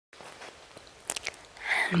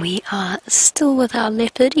And we are still with our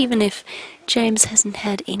leopard, even if James hasn't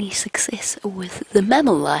had any success with the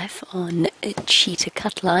mammal life on a cheetah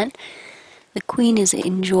cut line. The queen is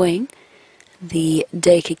enjoying the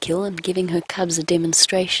Dacre kill and giving her cubs a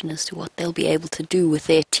demonstration as to what they'll be able to do with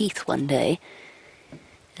their teeth one day,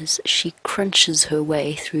 as she crunches her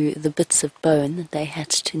way through the bits of bone that they had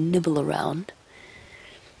to nibble around.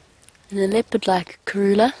 And a leopard like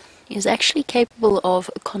Karula is actually capable of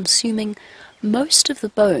consuming most of the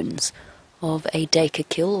bones of a Dacre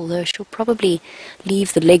kill, although she'll probably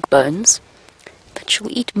leave the leg bones, but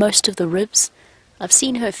she'll eat most of the ribs. I've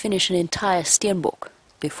seen her finish an entire steenbok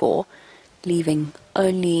before, leaving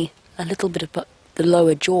only a little bit of the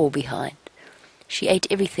lower jaw behind. She ate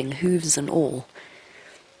everything, hooves and all.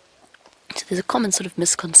 So there's a common sort of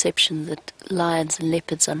misconception that lions and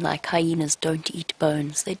leopards, unlike hyenas, don't eat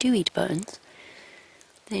bones. They do eat bones.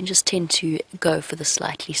 They just tend to go for the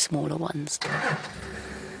slightly smaller ones.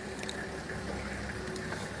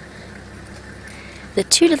 The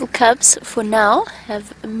two little cubs, for now,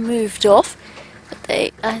 have moved off,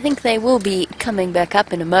 but I think they will be coming back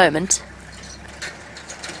up in a moment.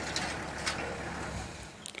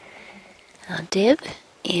 Now, Deb,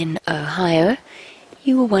 in Ohio,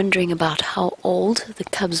 you were wondering about how old the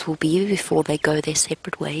cubs will be before they go their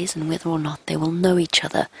separate ways and whether or not they will know each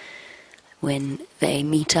other when they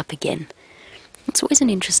meet up again. It's always an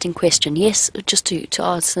interesting question. Yes, just to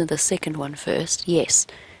answer the second one first, yes,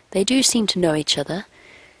 they do seem to know each other,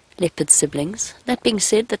 leopard siblings. That being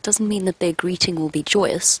said, that doesn't mean that their greeting will be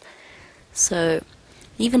joyous. So,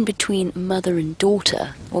 even between mother and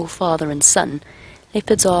daughter, or father and son,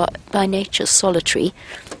 leopards are by nature solitary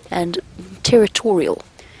and territorial,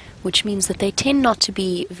 which means that they tend not to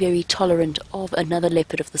be very tolerant of another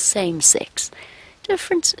leopard of the same sex.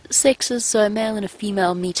 Different sexes, so a male and a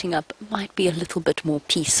female meeting up, might be a little bit more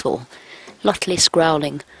peaceful, a lot less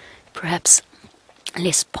growling, perhaps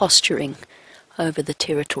less posturing over the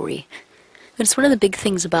territory. But it's one of the big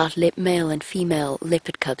things about male and female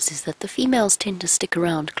leopard cubs is that the females tend to stick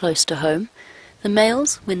around close to home. The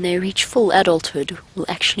males, when they reach full adulthood, will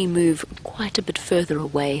actually move quite a bit further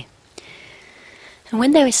away. And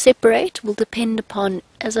when they separate will depend upon,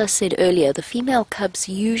 as I said earlier, the female cubs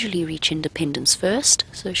usually reach independence first,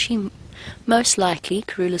 so she most likely,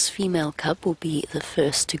 Karula's female cub, will be the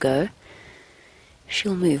first to go.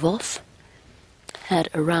 She'll move off at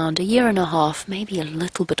around 1.5 years, maybe a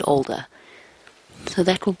little bit older. So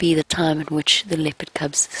that will be the time at which the leopard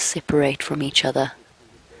cubs separate from each other.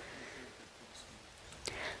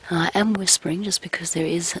 I am whispering just because there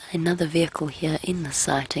is another vehicle here in the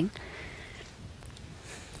sighting.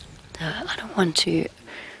 I don't want to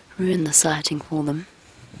ruin the sighting for them.